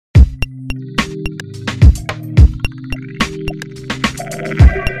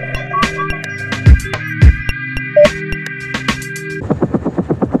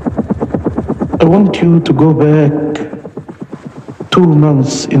want you to go back 2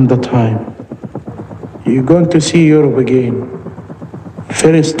 months in the time. You're going to see Europe again.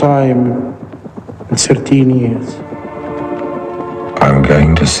 First time in 13 years. I'm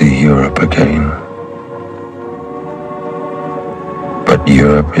going to see Europe again. But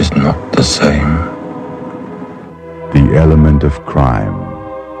Europe is not the same. The element of crime.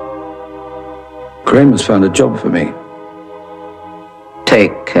 Kramer's found a job for me.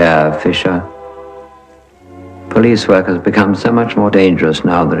 Take care, Fisher. Police work has become so much more dangerous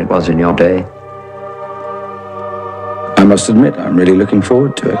now than it was in your day. I must admit, I'm really looking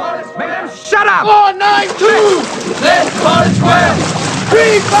forward to it. Shut up! 492! Let's Forest Square!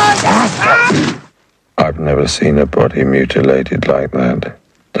 3-5! I've never seen a body mutilated like that.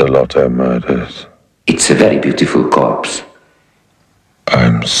 The Lotto murders. It's a very beautiful corpse.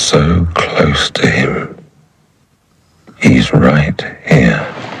 I'm so close to him. He's right here.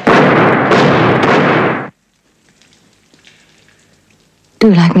 Do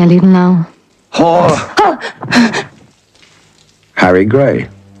you like me a little now? Harry Gray.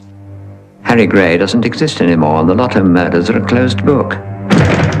 Harry Gray doesn't exist anymore. The Lotto murders are a closed book.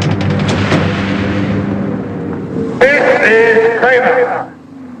 This is Kramer.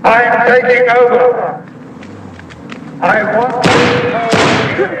 I'm taking over. I want to...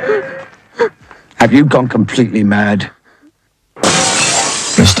 Have you gone completely mad?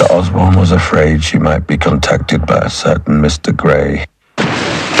 Mr. Osborne was afraid she might be contacted by a certain Mr. Gray.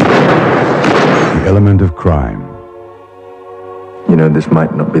 The element of crime. You know, this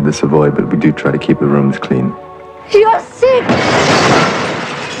might not be the Savoy, but we do try to keep the rooms clean. You're sick!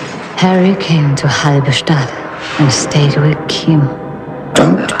 Harry came to Halberstadt and stayed with Kim.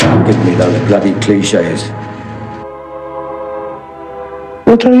 Don't give me those bloody cliches.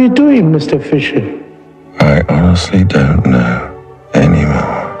 What are you doing, Mr. Fisher? I honestly don't know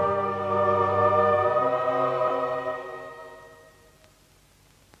anymore.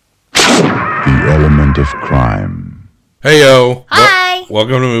 The element of crime. Hey, yo. Hi.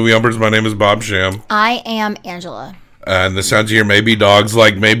 Welcome to Movie Umbers. My name is Bob Sham. I am Angela. And the sounds you hear may be dogs.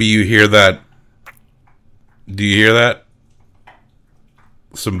 Like, maybe you hear that. Do you hear that?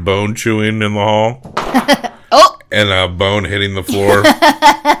 Some bone chewing in the hall. Oh. And a bone hitting the floor.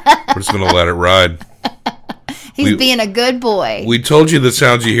 We're just going to let it ride. He's being a good boy. We told you the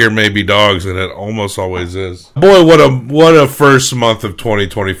sounds you hear may be dogs, and it almost always is. Boy, what a first month of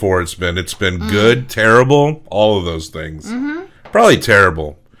 2024 it's been. It's been good, terrible, all of those things. Mm-hmm. Probably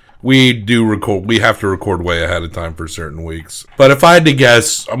terrible. We have to record way ahead of time for certain weeks. But if I had to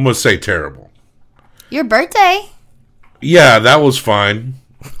guess, I'm going to say terrible. Your birthday. Yeah, that was fine.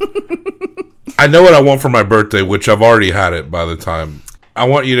 I know what I want for my birthday, which I've already had it by the time. I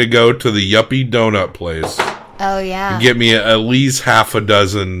want you to go to the Yuppie Donut place. Oh, yeah. And get me at least half a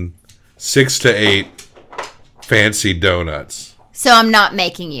dozen, 6 to 8 fancy donuts. So I'm not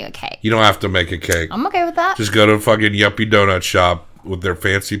making you a cake. You don't have to make a cake. I'm okay with that. Just go to a fucking Yuppie Donut shop with their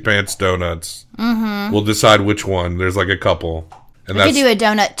fancy pants donuts. Mm-hmm. We'll decide which one. There's like a couple. And we could do a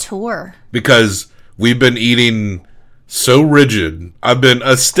donut tour. Because we've been eating so rigid. I've been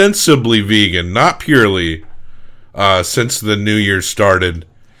ostensibly vegan, not purely, since the new year started.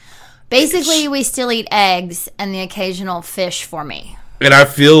 Basically, we still eat eggs and the occasional fish for me. And I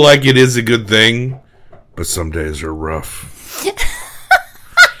feel like it is a good thing, but some days are rough.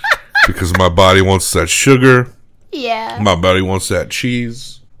 Because my body wants that sugar. Yeah. My body wants that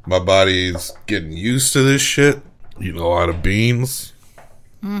cheese. My body's getting used to this shit. Eating a lot of beans.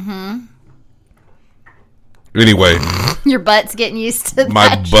 Mm-hmm. Anyway. Your butt's getting used to my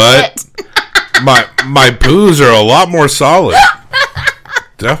that butt. Shit. my poos are a lot more solid.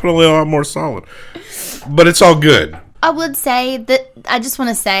 Definitely a lot more solid. But it's all good. I would say that, I just want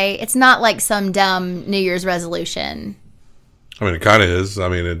to say, it's not like some dumb New Year's resolution. I mean, it kind of is. I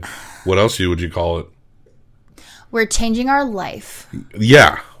mean, what else would you call it? We're changing our life.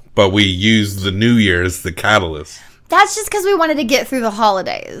 Yeah, but we use the New Year as the catalyst. That's just because we wanted to get through the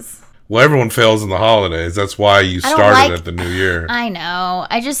holidays. Well, everyone fails in the holidays. That's why you started at the New Year. I know.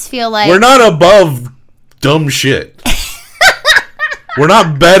 I just feel like... We're not above dumb shit. We're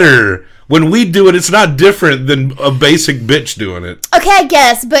not better. When we do it, it's not different than a basic bitch doing it. Okay, I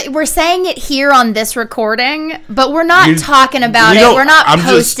guess, but we're saying it here on this recording, but we're not talking about it. We're not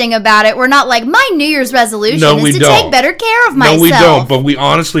posting about it. We're not like, my New Year's resolution is to take better care of myself. No, we don't, but we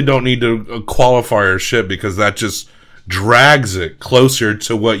honestly don't need to qualify our shit because that just drags it closer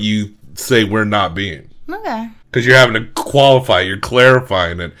to what you say we're not being. Okay. Because you're having to qualify, you're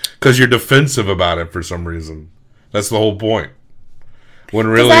clarifying it, because you're defensive about it for some reason. That's the whole point. When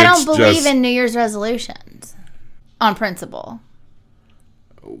really I don't believe in New Year's resolutions on principle.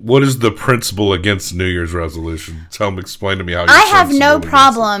 what is the principle against New Year's resolution? Explain to me how. I have no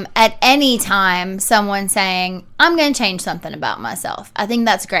problem at any time someone saying, "I'm going to change something about myself." I think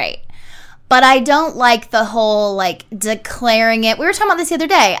that's great. But I don't like the whole, like, declaring it. We were talking about this the other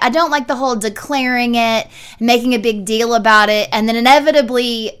day. I don't like the whole declaring it, making a big deal about it, and then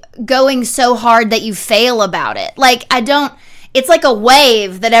inevitably going so hard that you fail about it. Like, I don't... It's like a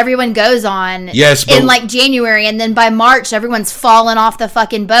wave that everyone goes on in, like, January, and then by March, everyone's falling off the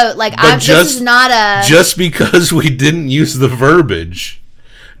fucking boat. Like, this is not a... Just because we didn't use the verbiage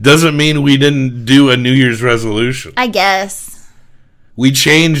doesn't mean we didn't do a New Year's resolution. I guess. We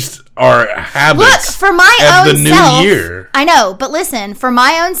changed our habits. Look, for my own self, new year. I know, but listen, for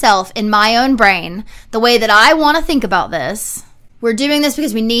my own self, in my own brain, the way that I want to think about this, we're doing this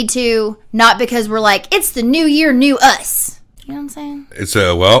because we need to, not because we're like, it's the new year, new us. You know what I'm saying?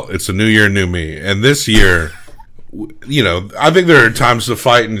 It's a new year, new me. And this year, you know, I think there are times to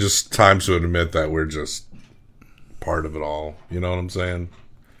fight and just times to admit that we're just part of it all. You know what I'm saying?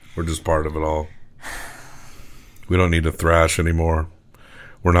 We're just part of it all. We don't need to thrash anymore.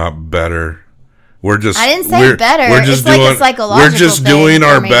 We're not better. We're just. I didn't say better. We're just it's doing. Like a psychological we're just doing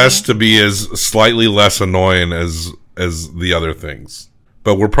our best to be as slightly less annoying as the other things.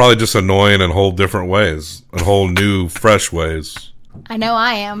 But we're probably just annoying in whole different ways, in whole new, fresh ways. I know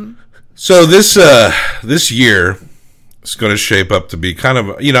I am. So this year is going to shape up to be kind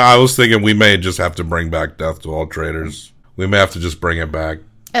of. You know, I was thinking we may just have to bring back Death to All Traitors. We may have to just bring it back.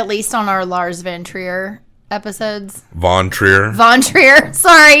 At least on our Lars von Trier episodes. Von Trier.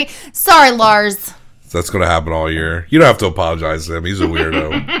 Sorry, Lars. That's going to happen all year. You don't have to apologize to him. He's a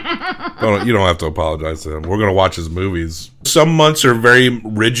weirdo. You don't have to apologize to him. We're going to watch his movies. Some months are very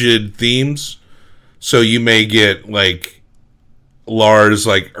rigid themes. So you may get like Lars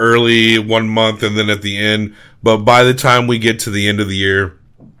like early one month and then at the end. But by the time we get to the end of the year,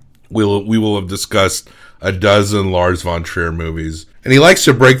 we will have discussed a dozen Lars von Trier movies. And he likes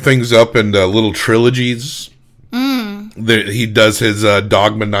to break things up into little trilogies. He does his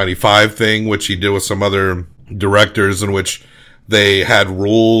Dogma 95 thing, which he did with some other directors, in which they had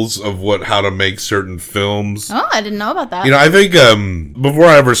rules of how to make certain films. Oh, I didn't know about that. You know, I think before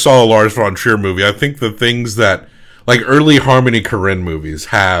I ever saw a Lars von Trier movie, I think the things that, like early Harmony Korine movies,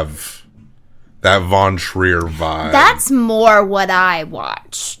 have that von Trier vibe. That's more what I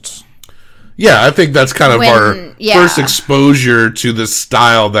watched. Yeah, I think that's kind of our first exposure to the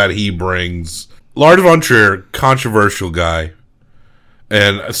style that he brings. Lars von Trier, controversial guy.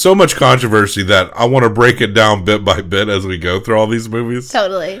 And so much controversy that I want to break it down bit by bit as we go through all these movies.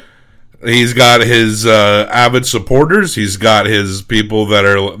 Totally. He's got his avid supporters. He's got his people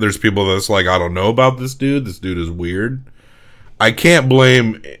there's people that's like, I don't know about this dude. This dude is weird. I can't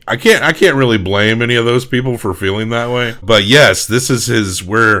really blame any of those people for feeling that way. But yes, this is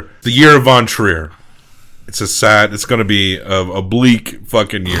the year of Von Trier. It's going to be a bleak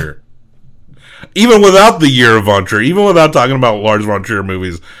fucking year. Even without the year of Von Trier, even without talking about Lars von Trier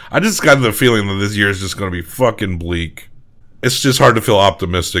movies, I just got the feeling that this year is just going to be fucking bleak. It's just hard to feel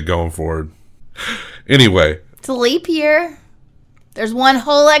optimistic going forward. Anyway. It's a leap year. There's one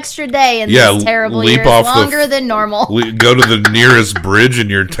whole extra day in this terrible year. It's longer than normal. Go to the nearest bridge in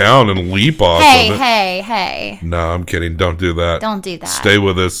your town and leap off of it. Hey. No, I'm kidding. Don't do that. Don't do that. Stay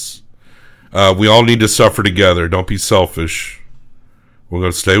with us. We all need to suffer together. Don't be selfish. We're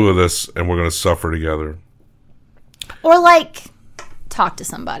going to stay with us, and we're going to suffer together. Or, like, talk to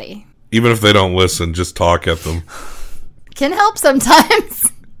somebody. Even if they don't listen, just talk at them. Can help sometimes.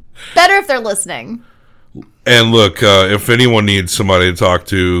 Better if they're listening. And look, if anyone needs somebody to talk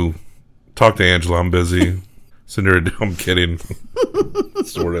to Angela. I'm busy. Send her I'm kidding.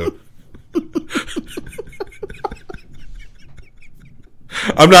 Sort of.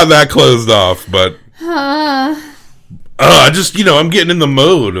 I'm not that closed off, but I just, I'm getting in the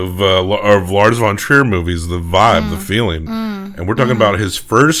mode of Lars von Trier movies, the vibe, the feeling. And we're talking about his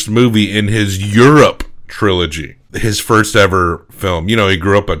first movie in his Europe trilogy. His first ever film. He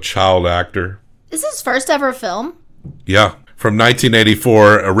grew up a child actor. Is his first ever film? Yeah. From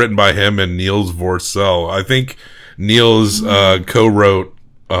 1984, written by him and Niels Vorcel. I think Niels co-wrote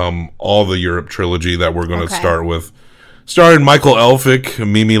all the Europe trilogy that we're going to start with. Starring Michael Elphick,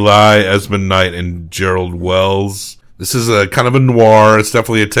 Mimi Lai, Esmond Knight, and Gerald Wells. This is a kind of a noir. It's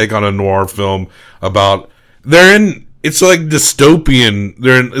definitely a take on a noir film about... It's like dystopian.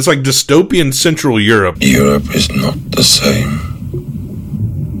 It's like dystopian Central Europe. Europe is not the same.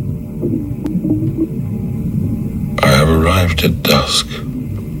 I have arrived at dusk.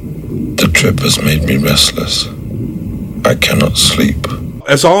 The trip has made me restless. I cannot sleep.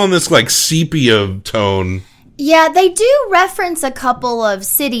 It's all in this like sepia tone. Yeah, they do reference a couple of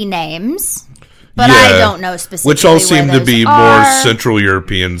city names, but Yeah. I don't know specifically. Which all seem where to be those more are. Central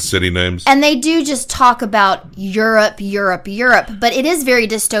European city names. And they do just talk about Europe, but it is very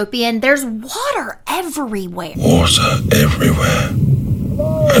dystopian. There's water everywhere. Water everywhere.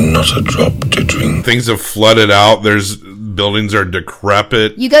 And not a drop to drink. Things have flooded out. Buildings are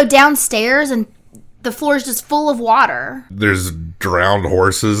decrepit. You go downstairs and the floor is just full of water. There's drowned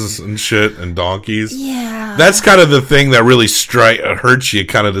horses and shit and donkeys. Yeah. That's kind of the thing that really hurts you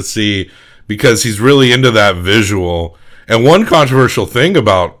kind of to see, because he's really into that visual. And one controversial thing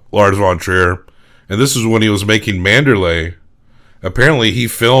about Lars von Trier, and this is when he was making Manderley, apparently he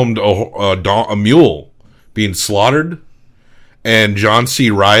filmed a mule being slaughtered, and John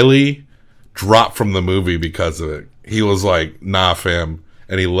C. Reilly dropped from the movie because of it. He was like, nah, fam.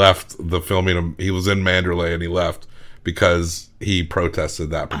 And he left the filming. He was in Manderley and he left because he protested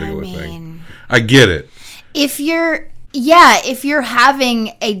that particular thing. I get it. If you're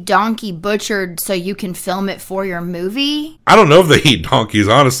having a donkey butchered so you can film it for your movie. I don't know if they eat donkeys,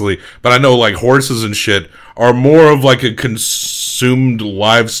 honestly, but I know like horses and shit are more of like a consumed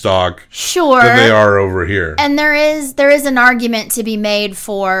livestock Sure. than they are over here. And there is an argument to be made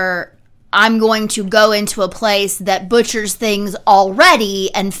for, I'm going to go into a place that butchers things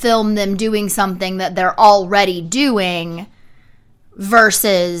already and film them doing something that they're already doing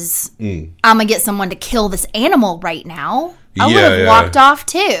versus I'm going to get someone to kill this animal right now. I would have walked off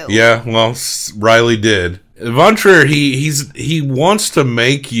too. Yeah, well, Riley did. Von Trier, he wants to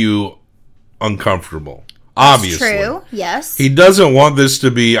make you uncomfortable. Obviously. That's true, yes. He doesn't want this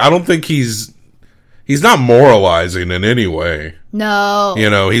to be, I don't think he's not moralizing in any way. No. You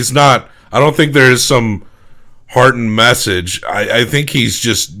know, he's not, I don't think there's some heartened message. I think he's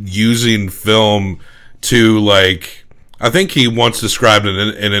just using film to, like, I think he once described in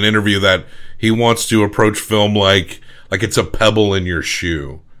an interview that he wants to approach film like it's a pebble in your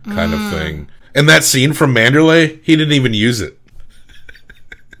shoe kind of thing. And that scene from Manderley, he didn't even use it.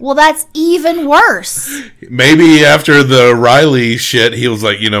 Well, that's even worse. Maybe after the Riley shit, he was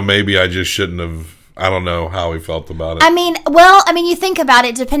like, maybe I just shouldn't have. I don't know how he felt about it. I mean, you think about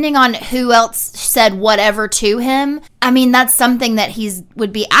it, depending on who else said whatever to him. I mean, that's something that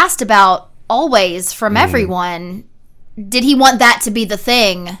would be asked about always from everyone. Did he want that to be the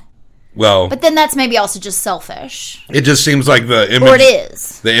thing? Well, but then that's maybe also just selfish. It just seems like the image, or it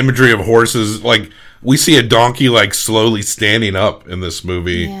is. The imagery of horses, like we see a donkey like slowly standing up in this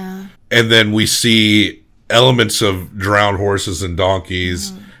movie, and then we see elements of drowned horses and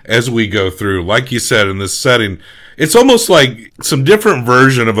donkeys as we go through. Like you said, in this setting, it's almost like some different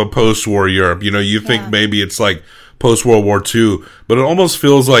version of a post-war Europe. You think maybe it's like post-World War II, but it almost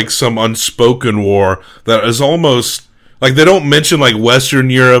feels like some unspoken war that is almost like they don't mention like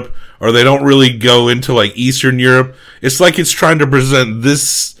Western Europe, or they don't really go into like Eastern Europe. It's like it's trying to present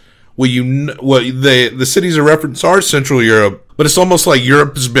this the cities of reference are Central Europe, but it's almost like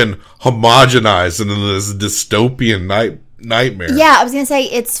Europe has been homogenized into this dystopian nightmare. Yeah, I was going to say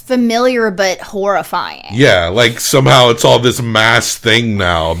it's familiar but horrifying. Yeah, like somehow it's all this mass thing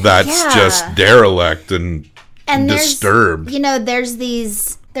now that's just derelict and disturbed.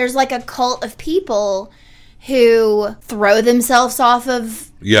 There's like a cult of people who throw themselves off of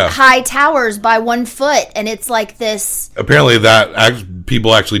high towers by 1 foot, and it's like this. Apparently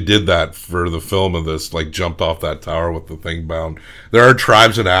people actually did that for the film of this, like jumped off that tower with the thing bound. There are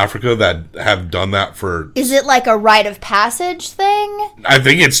tribes in Africa that have done that for... Is it like a rite of passage thing? I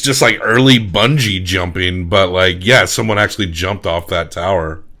think it's just like early bungee jumping, but like, someone actually jumped off that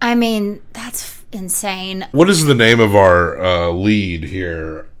tower. I mean, that's insane. What is the name of our lead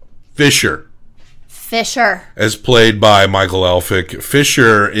here? Fisher. As played by Michael Elphick.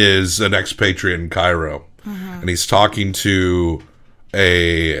 Fisher is an expatriate in Cairo. And he's talking to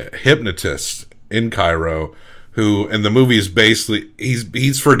a hypnotist in Cairo who, in the movie, is basically,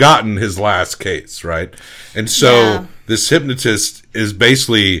 he's forgotten his last case, right? And so this hypnotist is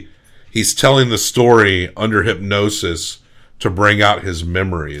basically, he's telling the story under hypnosis to bring out his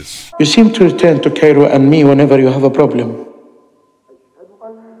memories. You seem to return to Cairo and me whenever you have a problem.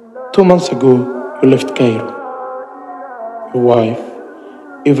 2 months ago, you left Cairo. Your wife,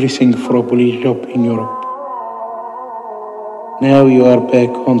 everything for a police job in Europe. Now you are back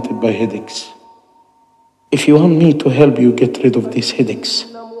haunted by headaches. If you want me to help you get rid of these headaches,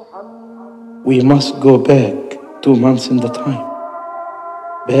 we must go back 2 months in the time.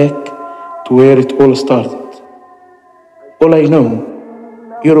 Back to where it all started. All I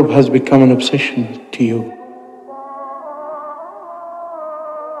know, Europe has become an obsession to you.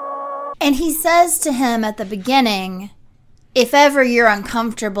 And he says to him at the beginning, if ever you're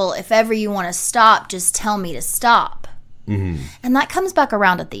uncomfortable, if ever you want to stop, just tell me to stop. Mm-hmm. And that comes back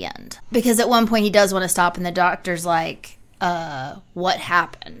around at the end. Because at one point he does want to stop, and the doctor's like, what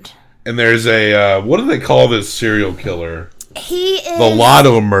happened? And there's a, what do they call this serial killer? He is the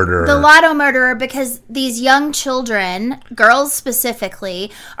lotto murderer. The lotto murderer, because these young children, girls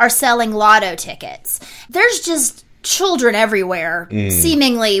specifically, are selling lotto tickets. There's just children everywhere,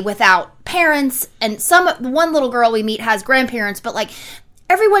 seemingly without parents, and one little girl we meet has grandparents, but like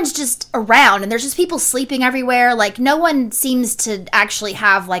everyone's just around, and there's just people sleeping everywhere. Like no one seems to actually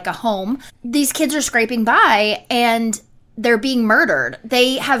have like a home. These kids are scraping by, and they're being murdered.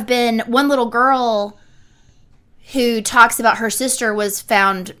 They have been, one little girl who talks about her sister was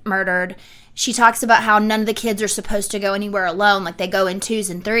found murdered. She talks about how none of the kids are supposed to go anywhere alone. Like they go in 2s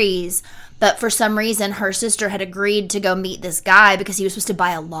and 3s. But for some reason, her sister had agreed to go meet this guy because he was supposed to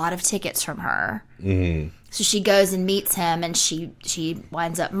buy a lot of tickets from her. Mm-hmm. So she goes and meets him, and she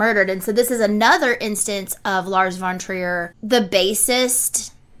winds up murdered. And so this is another instance of Lars von Trier, the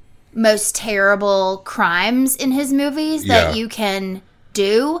basest, most terrible crimes in his movies that you can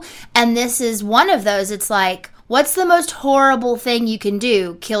do. And this is one of those. It's like, what's the most horrible thing you can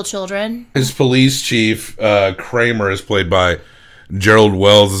do? Kill children? His police chief, Kramer, is played by Gerald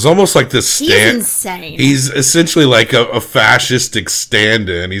Wells. It's almost like this He's insane. He's essentially like a fascistic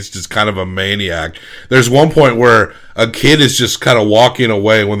stand-in. He's just kind of a maniac. There's one point where a kid is just kind of walking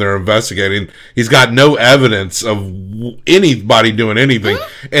away when they're investigating. He's got no evidence of anybody doing anything.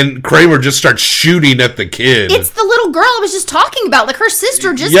 Mm-hmm. And Kramer just starts shooting at the kid. It's the little girl I was just talking about. Like her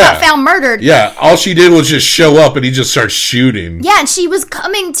sister just got found murdered. Yeah, all she did was just show up, and he just starts shooting. Yeah, and she was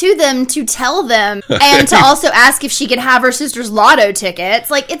coming to them to tell them and to also ask if she could have her sister's lotto tickets.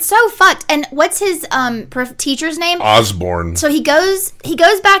 Like, it's so fucked. And what's his teacher's name? Osborne. So he goes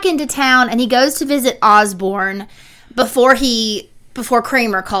back into town, and he goes to visit Osborne before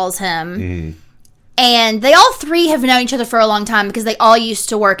Kramer calls him. Mm. And they all three have known each other for a long time because they all used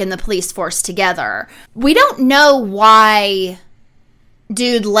to work in the police force together. We don't know why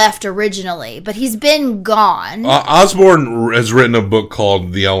dude left originally, but he's been gone. Osborne has written a book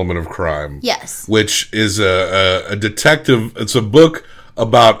called The Element of Crime. Yes. Which is a detective. It's a book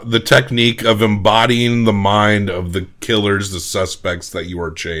about the technique of embodying the mind of the killers, the suspects that you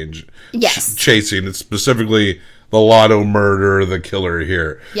are chasing. It's specifically the lotto murderer, the killer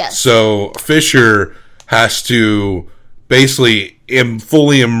here. Yes. So Fisher has to basically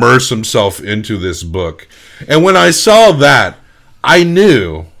fully immerse himself into this book. And when I saw that, I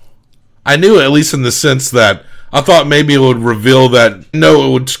knew at least in the sense that I thought maybe it would reveal that, no,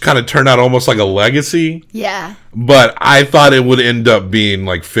 it would kind of turn out almost like a legacy. Yeah. But I thought it would end up being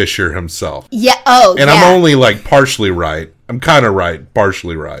like Fisher himself. Yeah. And I'm only like partially right. I'm kind of right,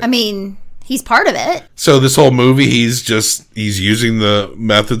 partially right. I mean, he's part of it. So this whole movie, he's using the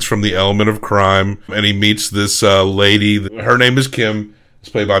methods from The Element of Crime, and he meets this lady. Her name is Kim. It's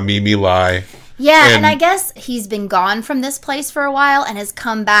played by Mimi Lai. Yeah, and I guess he's been gone from this place for a while and has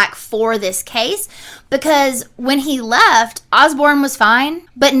come back for this case, because when he left, Osborne was fine,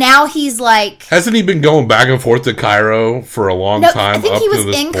 but now he's like... Hasn't he been going back and forth to Cairo for a long time? I think he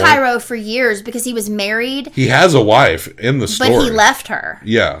was in Cairo for years because he was married. He has a wife in the story. But he left her.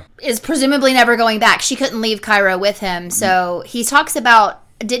 Yeah. Is presumably never going back. She couldn't leave Cairo with him, so he talks about...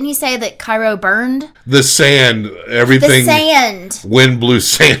 Didn't he say that Cairo burned? The sand, everything. The sand. Wind blew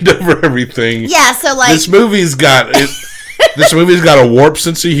sand over everything. Yeah, so like... This movie's got a warped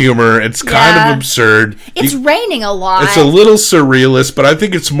sense of humor. It's kind of absurd. It's raining a lot. It's a little surrealist, but I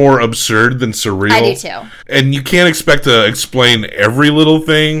think it's more absurd than surreal. I do too. And you can't expect to explain every little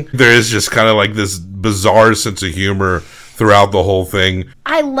thing. There is just kind of like this bizarre sense of humor throughout the whole thing.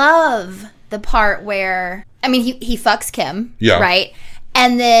 I love the part where... I mean, he fucks Kim, right?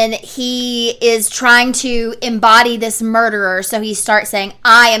 And then he is trying to embody this murderer, so he starts saying,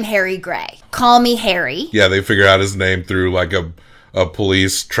 I am Harry Gray. Call me Harry. Yeah, they figure out his name through like a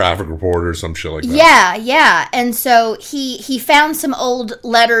police traffic report or some shit like that. Yeah. And so he found some old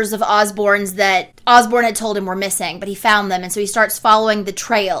letters of Osborne's that Osborne had told him were missing, but he found them, and so he starts following the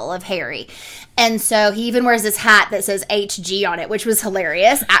trail of Harry. And so he even wears this hat that says HG on it, which was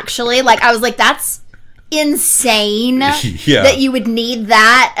hilarious, actually. Like, I was like, that's insane that you would need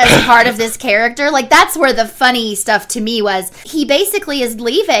that as part of this character. Like, that's where the funny stuff to me was. He basically is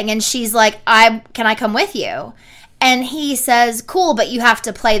leaving, and she's like, can I come with you? And he says, cool, but you have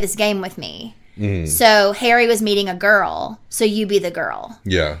to play this game with me. So Harry was meeting a girl, so you be the girl.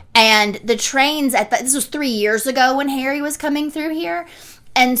 Yeah. And the trains this was 3 years ago when Harry was coming through here.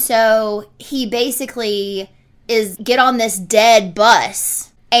 And so he basically get on this dead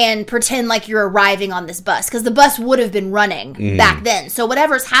bus and pretend like you're arriving on this bus, because the bus would have been running back then. So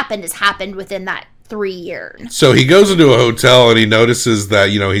whatever's happened has happened within that 3 years. So he goes into a hotel and he notices that,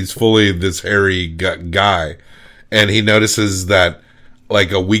 he's fully this hairy guy. And he notices that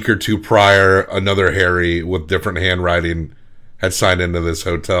like a week or two prior, another Harry with different handwriting had signed into this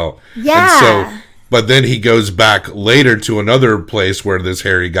hotel. Yeah. And so, but then he goes back later to another place where this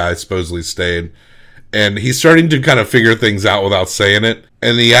hairy guy supposedly stayed. And he's starting to kind of figure things out without saying it.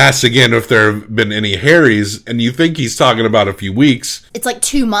 And he asks again if there have been any Harrys. And you think he's talking about a few weeks. It's like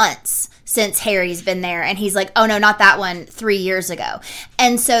 2 months since Harry's been there. And he's like, oh no, not that one, 3 years ago.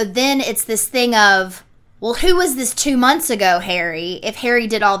 And so then it's this thing of, well, who was this 2 months ago, Harry, if Harry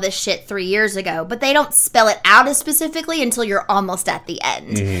did all this shit 3 years ago? But they don't spell it out as specifically until you're almost at the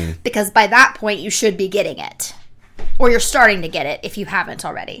end. Because by that point, you should be getting it. Or you're starting to get it if you haven't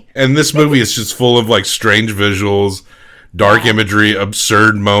already. And this movie is just full of like strange visuals, dark imagery,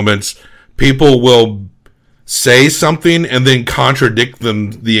 absurd moments. People will say something and then contradict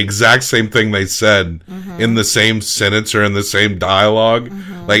them the exact same thing they said in the same sentence or in the same dialogue.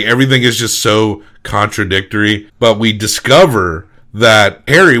 Like everything is just so contradictory. But we discover that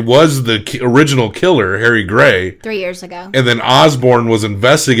Harry was the original killer, Harry Gray. 3 years ago. And then Osborn was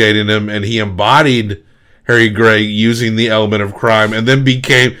investigating him and he embodied Harry Gray using the element of crime and then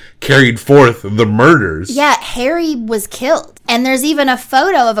carried forth the murders. Yeah, Harry was killed. And there's even a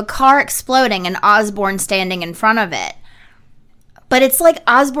photo of a car exploding and Osborn standing in front of it. But it's like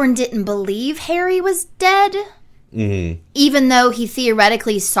Osborn didn't believe Harry was dead. Even though he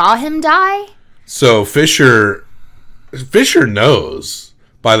theoretically saw him die. So Fisher knows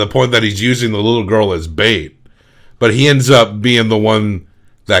by the point that he's using the little girl as bait. But he ends up being the one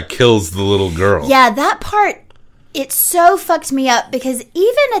that kills the little girl. Yeah, that part, it so fucked me up because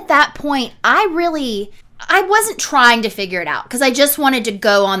even at that point, I wasn't trying to figure it out because I just wanted to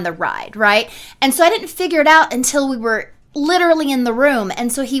go on the ride, right? And so I didn't figure it out until we were literally in the room.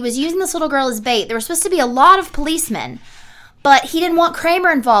 And so he was using this little girl as bait. There were supposed to be a lot of policemen, but he didn't want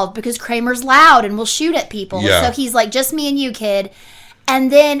Kramer involved because Kramer's loud and will shoot at people. Yeah. So he's like, just me and you, kid. And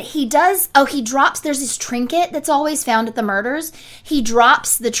then he drops, there's this trinket that's always found at the murders. He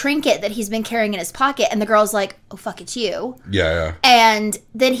drops the trinket that he's been carrying in his pocket, and the girl's like, oh, fuck, it's you. Yeah. And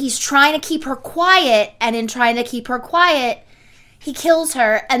then he's trying to keep her quiet, and in trying to keep her quiet, he kills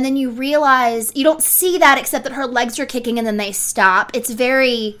her, and then you realize, you don't see that except that her legs are kicking, and then they stop. It's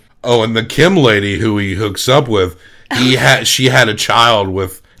very... Oh, and the Kim lady who he hooks up with, she had a child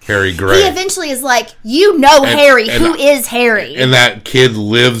with Harry Gray. He eventually is like, Harry. Who is Harry? And that kid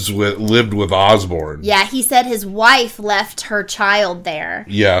lived with Osborn. Yeah, he said his wife left her child there.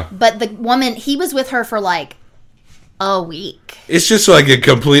 Yeah. But the woman, he was with her for like a week. It's just like a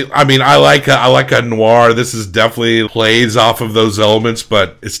complete, I mean, I like a noir. This is definitely plays off of those elements,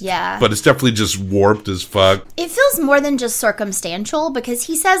 but it's definitely just warped as fuck. It feels more than just circumstantial because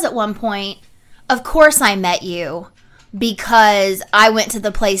he says at one point, of course I met you. Because I went to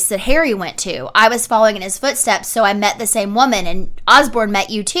the place that Harry went to. I was following in his footsteps, so I met the same woman, and Osborn met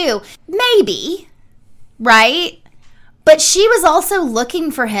you too. Maybe. Right? But she was also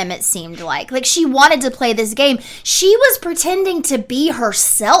looking for him, it seemed like. Like, she wanted to play this game. She was pretending to be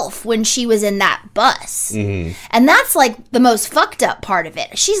herself when she was in that bus. And that's, like, the most fucked up part of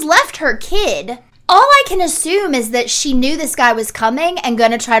it. She's left her kid... All I can assume is that she knew this guy was coming and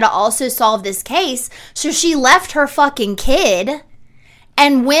going to try to also solve this case. So she left her fucking kid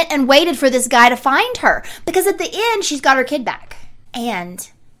and went and waited for this guy to find her. Because at the end, she's got her kid back. And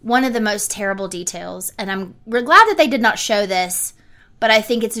one of the most terrible details, and we're glad that they did not show this, but I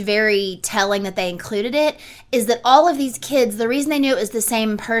think it's very telling that they included it, is that all of these kids, the reason they knew it was the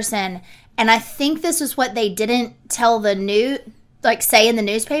same person, and I think this was what they didn't tell say in the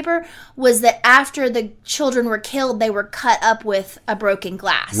newspaper, was that after the children were killed, they were cut up with a broken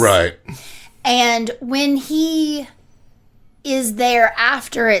glass. Right. And when he is there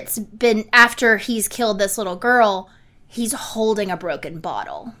after he's killed this little girl, he's holding a broken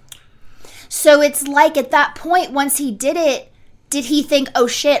bottle. So it's like at that point, once he did it, did he think, oh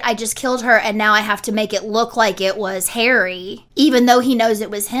shit, I just killed her and now I have to make it look like it was Harry, even though he knows it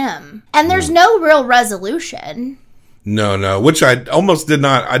was him? And there's no real resolution. No, which I did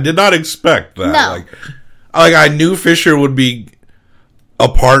not expect that. No. Like I knew Fisher would be a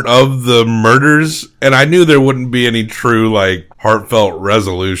part of the murders, and I knew there wouldn't be any true, like, heartfelt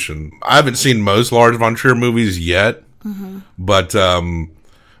resolution. I haven't seen most Lars von Trier movies yet, but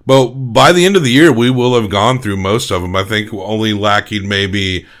by the end of the year, we will have gone through most of them. I think only lacking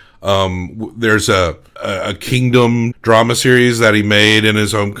maybe there's a Kingdom drama series that he made in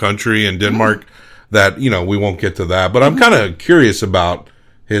his home country in Denmark. That, we won't get to that. But I'm kind of curious about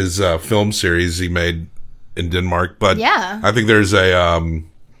his film series he made in Denmark. But yeah. I think there's a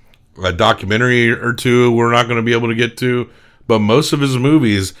documentary or two we're not going to be able to get to. But most of his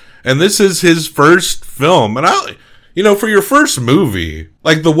movies, and this is his first film, and for your first movie,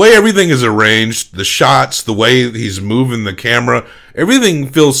 like the way everything is arranged, the shots, the way he's moving the camera, everything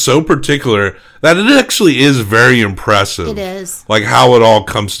feels so particular that it actually is very impressive. It is. Like how it all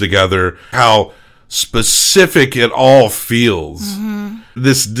comes together, how specific it all feels. Mm-hmm.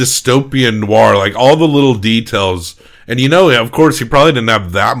 This dystopian noir, like all the little details. And of course, he probably didn't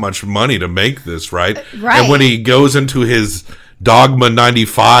have that much money to make this, right? Right. And when he goes into his Dogma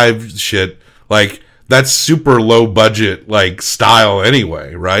 95 shit, like, that's super low budget, like, style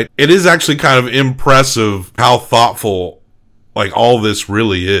anyway, right? It is actually kind of impressive how thoughtful, like, all this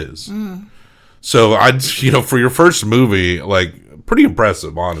really is. Mm. So, for your first movie, like, pretty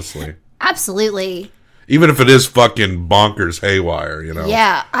impressive, honestly. Absolutely. Even if it is fucking bonkers haywire,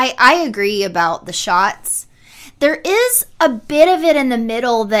 Yeah, I agree about the shots. There is a bit of it in the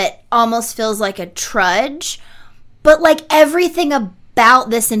middle that almost feels like a trudge, but like everything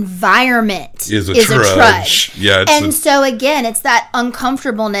about this environment is a trudge. Yeah. So again, it's that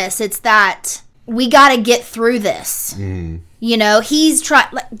uncomfortableness. It's that we got to get through this. Mm. He's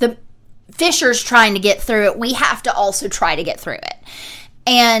the Fisher's trying to get through it. We have to also try to get through it.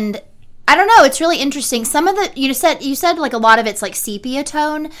 And I don't know. It's really interesting. Some of the you said like a lot of it's like sepia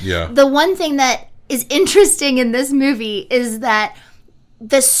tone. Yeah. The one thing that is interesting in this movie is that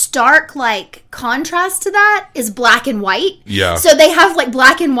the stark like contrast to that is black and white. Yeah. So they have like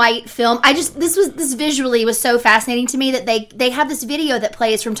black and white film. This visually was so fascinating to me that they have this video that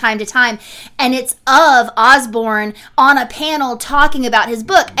plays from time to time, and it's of Osborn on a panel talking about his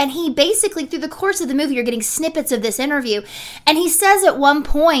book. And he basically, through the course of the movie, you're getting snippets of this interview, and he says at one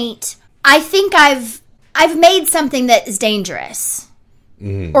point, I think I've made something that is dangerous.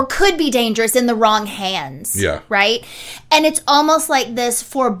 Mm. Or could be dangerous in the wrong hands. Yeah. Right? And it's almost like this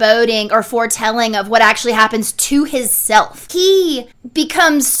foreboding or foretelling of what actually happens to his self. He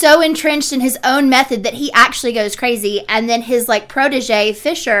becomes so entrenched in his own method that he actually goes crazy. And then his like protege,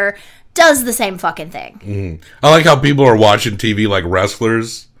 Fisher, does the same fucking thing. Mm. I like how people are watching TV like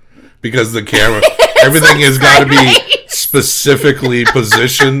wrestlers because the camera, everything has got to be specifically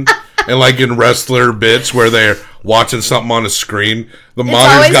positioned. And like in wrestler bits where they're watching something on a screen, the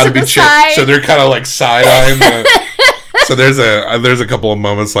monitor's got to be checked, so they're kind of like side eyeing. So there's a couple of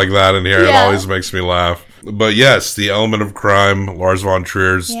moments like that in here. Yeah. It always makes me laugh. But yes, The Element of Crime, Lars von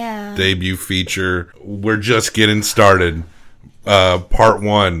Trier's debut feature. We're just getting started. Part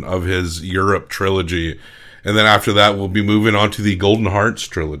 1 of his Europe trilogy, and then after that we'll be moving on to the Golden Hearts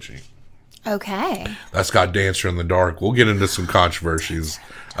trilogy. Okay. That's got Dancer in the Dark. We'll get into some controversies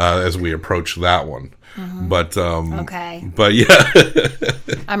as we approach that one. Mm-hmm. But okay. But yeah.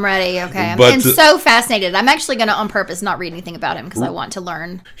 I'm ready. Okay. I'm so fascinated. I'm actually going to on purpose not read anything about him because I want to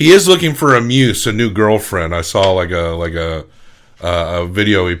learn. He is looking for a muse, a new girlfriend. I saw like a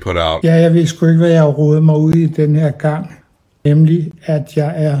video he put out. Ja, jeg ved sgu ikke, hvad jeg har rodet mig ud i den her gang. Nemlig, at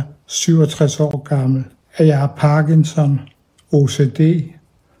jeg er 67 år gammel. At jeg har Parkinson, OCD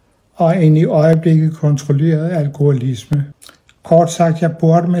og en i øjeblikket kontrolleret alkoholisme. Kort sagt, jeg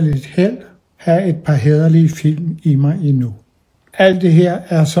burde med lidt held have et par hæderlige film i mig endnu. Alt det her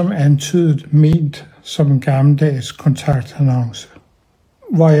er som antydet ment som en gammeldags kontaktannonce,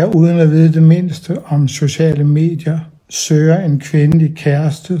 hvor jeg uden at vide det mindste om sociale medier søger en kvindelig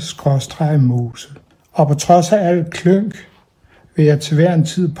kæreste/muse. Og på trods af alt klønk vil jeg til hver en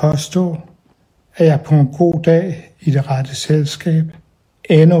tid påstå, at jeg på en god dag i det rette selskab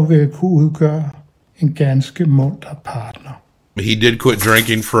endnu vil kunne udgøre en ganske munter partner. He did quit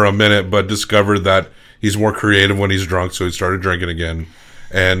drinking for a minute, but discovered that he's more creative when he's drunk, so he started drinking again.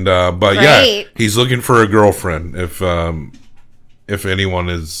 And but Great. Yeah, he's looking for a girlfriend. If anyone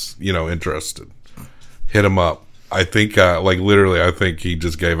is interested, hit him up. I think like literally, I think he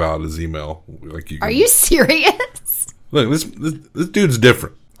just gave out his email. Like, are you serious? Look, this dude's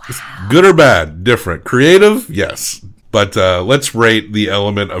different. Wow. Good or bad, different. Creative, yes. But let's rate The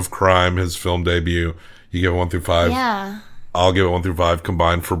Element of Crime, his film debut. You give it 1 through 5. Yeah. I'll give it 1 through 5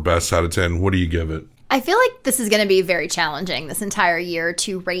 combined for best out of 10. What do you give it? I feel like this is going to be very challenging this entire year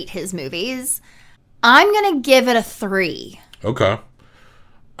to rate his movies. I'm going to give it a 3. Okay.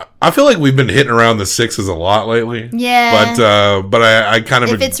 I feel like we've been hitting around the 6s a lot lately. Yeah. But I kind of...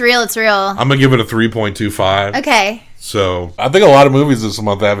 If it's real, it's real. I'm going to give it a 3.25. Okay. So I think a lot of movies this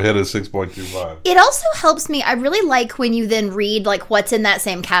month have hit a 6.25. It also helps me. I really like when you then read like what's in that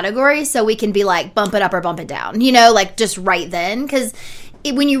same category, so we can be like bump it up or bump it down. Like just right then, because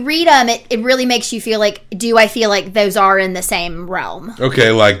when you read them, it really makes you feel like, do I feel like those are in the same realm?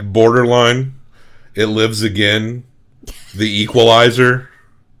 Okay, like Borderline, It Lives Again, The Equalizer,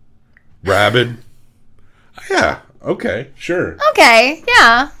 Rabid. Yeah, okay, sure. Okay,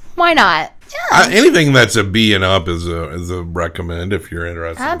 yeah, why not? Yeah. Anything that's a B and up is a recommend if you're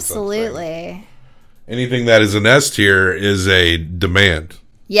interested. Absolutely. Anything that is an S tier is a demand.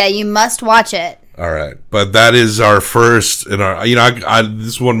 Yeah, you must watch it. All right, but that is our first. In our,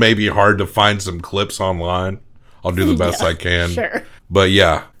 this one may be hard to find some clips online. I'll do the best I can. Sure. But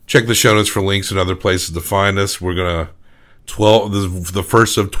yeah, check the show notes for links and other places to find us. We're gonna the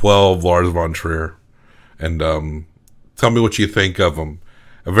first of 12 Lars von Trier, and tell me what you think of him.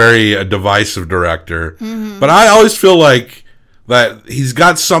 A very divisive director, but I always feel like that he's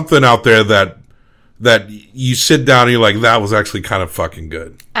got something out there that you sit down and you're like, that was actually kind of fucking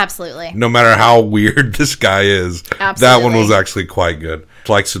good. Absolutely. No matter how weird this guy is, Absolutely. That one was actually quite good.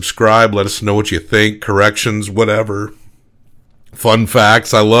 Like, subscribe, let us know what you think, corrections, whatever. Fun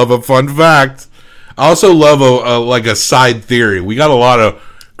facts. I love a fun fact. I also love a side theory. We got a lot of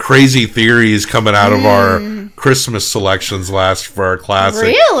crazy theories coming out of our Christmas selections for our classic.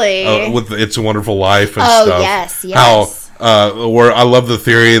 Really? With It's a Wonderful Life and stuff. Oh, yes. Where I love the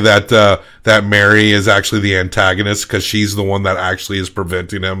theory that Mary is actually the antagonist because she's the one that actually is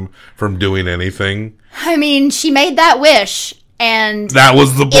preventing him from doing anything. I mean, she made that wish, and that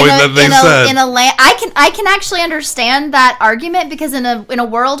was the point that they said. I can actually understand that argument because in a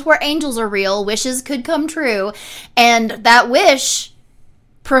world where angels are real, wishes could come true, and that wish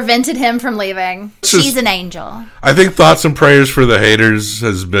prevented him from leaving. She's an angel. I think Thoughts and Prayers for the Haters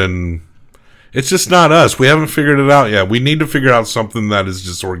has been... It's just not us. We haven't figured it out yet. We need to figure out something that is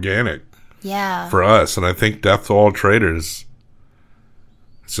just organic. Yeah. For us. And I think Death to All Traitors,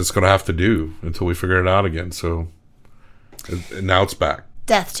 it's just going to have to do until we figure it out again. So, and now it's back.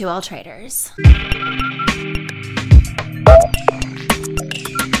 Death to All Traitors.